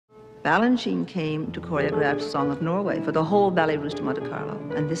Balanchine came to choreograph Song of Norway for the whole Ballet de Monte Carlo,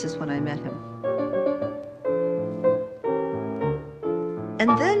 and this is when I met him.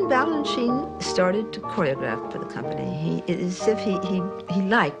 And then Balanchine started to choreograph for the company. It is as if he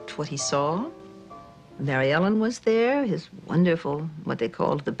liked what he saw. Mary Ellen was there, his wonderful, what they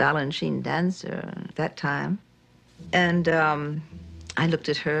called the Balanchine dancer at that time. And I looked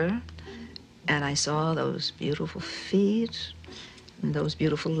at her, and I saw those beautiful feet, and those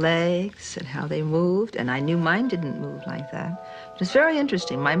beautiful legs, and how they moved, and I knew mine didn't move like that. It was very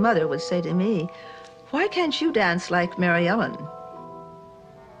interesting. My mother would say to me, "Why can't you dance like Mary Ellen?"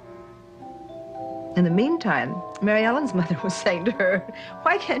 In the meantime, Mary Ellen's mother was saying to her,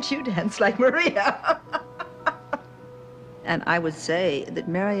 "Why can't you dance like Maria?" And I would say that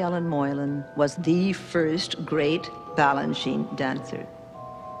Mary Ellen Moylan was the first great Balanchine dancer.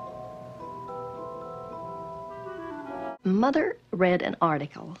 Mother read an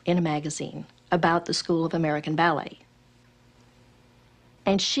article in a magazine about the School of American Ballet.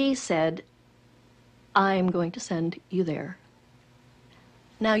 And she said, "I'm going to send you there.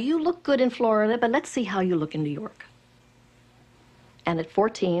 Now, you look good in Florida, but let's see how you look in New York." And at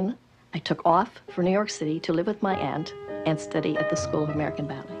 14, I took off for New York City to live with my aunt and study at the School of American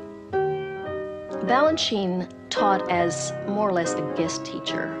Ballet. Balanchine taught as more or less a guest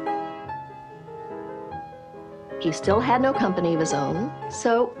teacher. He still had no company of his own,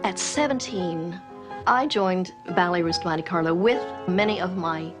 so at 17, I joined Ballet de Monte Carlo with many of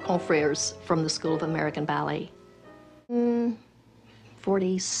my confrères from the School of American Ballet.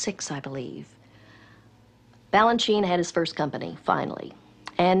 46, I believe. Balanchine had his first company, finally,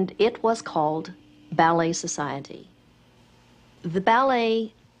 and it was called Ballet Society. The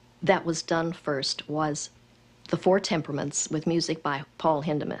ballet that was done first was the Four Temperaments with music by Paul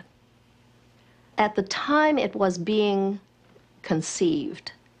Hindemith. At the time it was being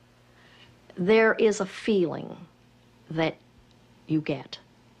conceived, there is a feeling that you get.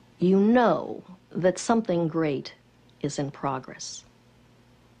 You know that something great is in progress.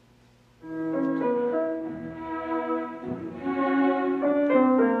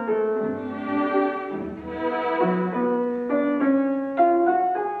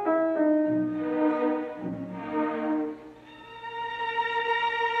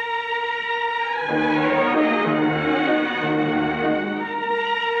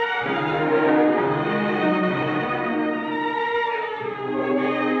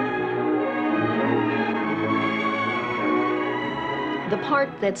 The part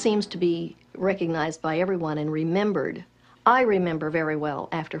that seems to be recognized by everyone and remembered, I remember very well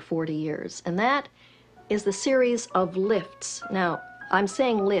after 40 years, and that is the series of lifts. Now, I'm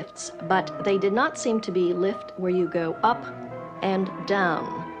saying lifts, but they did not seem to be lift where you go up and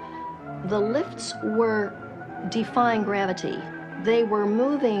down. The lifts were defying gravity. They were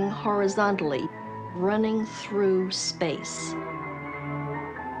moving horizontally, running through space.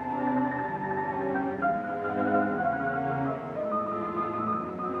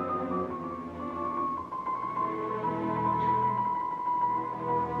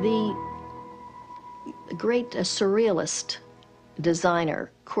 The great surrealist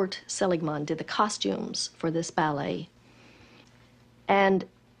designer, Kurt Seligmann, did the costumes for this ballet. And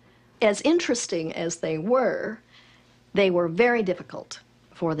as interesting as they were very difficult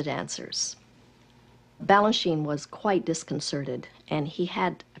for the dancers. Balanchine was quite disconcerted, and he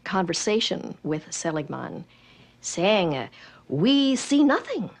had a conversation with Seligmann saying, "We see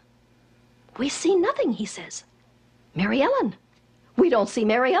nothing. We see nothing," he says. "Mary Ellen. We don't see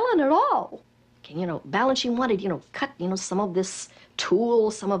Mary Ellen at all." Balanchine wanted, cut, some of this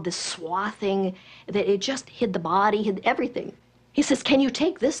tulle, some of this swathing, that it just hid the body, hid everything. He says, "Can you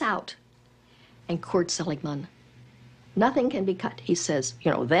take this out?" And Kurt Seligmann, "Nothing can be cut." He says,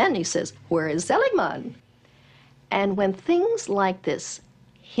 then he says, "Where is Seligmann?" And when things like this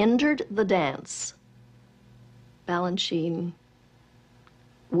hindered the dance, Balanchine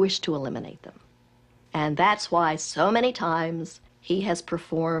wished to eliminate them. And that's why so many times he has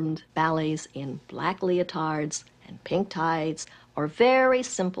performed ballets in black leotards and pink tights or very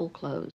simple clothes.